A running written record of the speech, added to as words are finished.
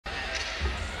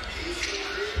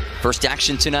First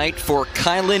action tonight for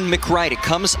Kylan McWright. It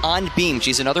comes on beam.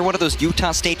 She's another one of those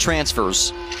Utah State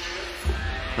transfers.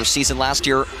 Her season last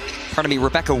year,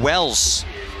 Rebecca Wells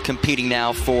competing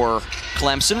now for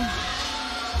Clemson.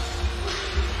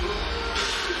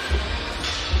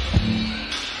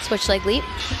 Switch leg leap.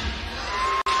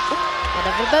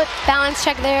 Whatever about balance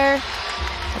check there.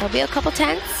 That'll be a couple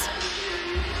tenths.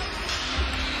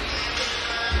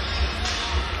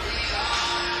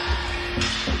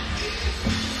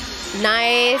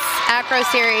 Nice acro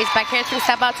series. Back handspring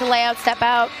step out to layout, step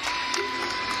out.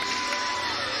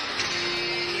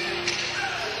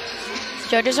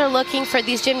 Judges are looking for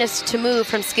these gymnasts to move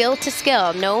from skill to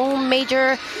skill. No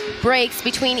major breaks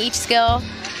between each skill.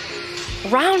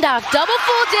 Round off, double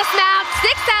full dismount,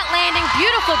 6-out landing,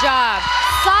 beautiful job.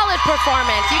 Solid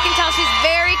performance. You can tell she's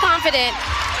very confident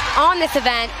on this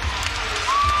event.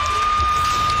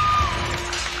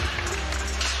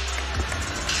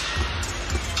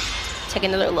 Take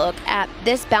another look at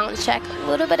this balance check. A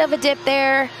little bit of a dip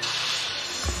there.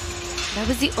 That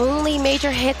was the only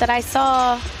major hit that I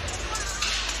saw.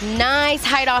 Nice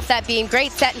height off that beam.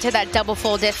 Great set into that double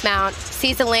full dismount.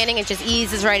 Sees the landing and just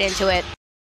eases right into it.